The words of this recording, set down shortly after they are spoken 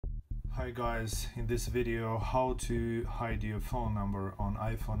Hi guys, in this video how to hide your phone number on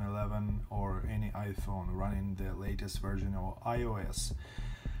iPhone 11 or any iPhone running the latest version of iOS.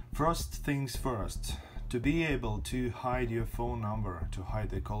 First things first, to be able to hide your phone number, to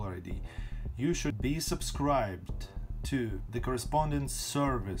hide the caller ID, you should be subscribed to the corresponding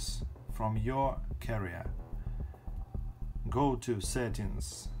service from your carrier. Go to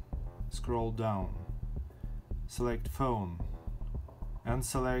settings, scroll down, select phone and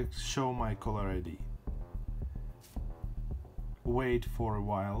select show my caller ID. Wait for a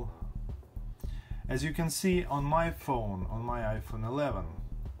while. As you can see on my phone, on my iPhone 11,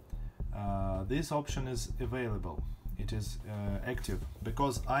 this option is available. It is active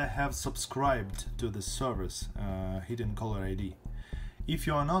because I have subscribed to the service hidden caller ID. If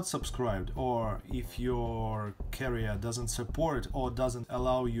you are not subscribed, or if your carrier doesn't support or doesn't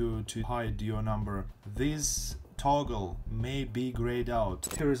allow you to hide your number, this toggle may be grayed out.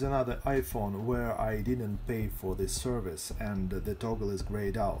 Here is another iPhone where I didn't pay for this service and the toggle is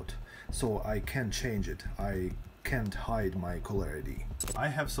grayed out, so I can't change it. I can't hide my caller ID. I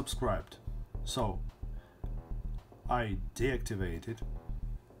have subscribed, so I deactivate it,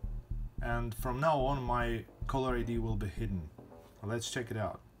 and from now on my caller ID will be hidden. Let's check it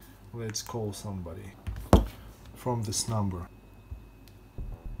out. Let's call somebody from this number.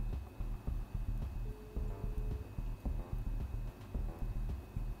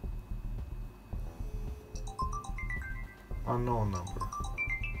 Unknown number.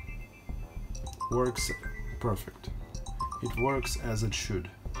 Works perfect. It works as it should.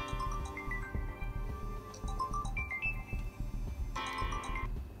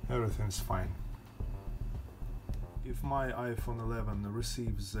 Everything's fine. If my iPhone 11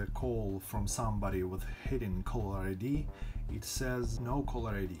 receives a call from somebody with hidden caller ID, it says no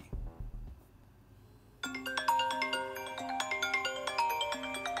caller ID.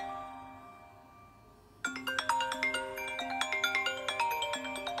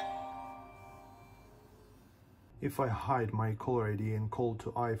 If I hide my caller ID and call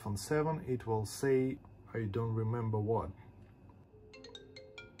to iPhone 7, it will say I don't remember what.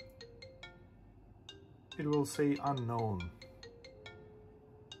 It will say unknown.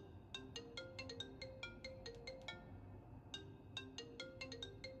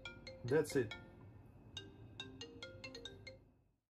 That's it.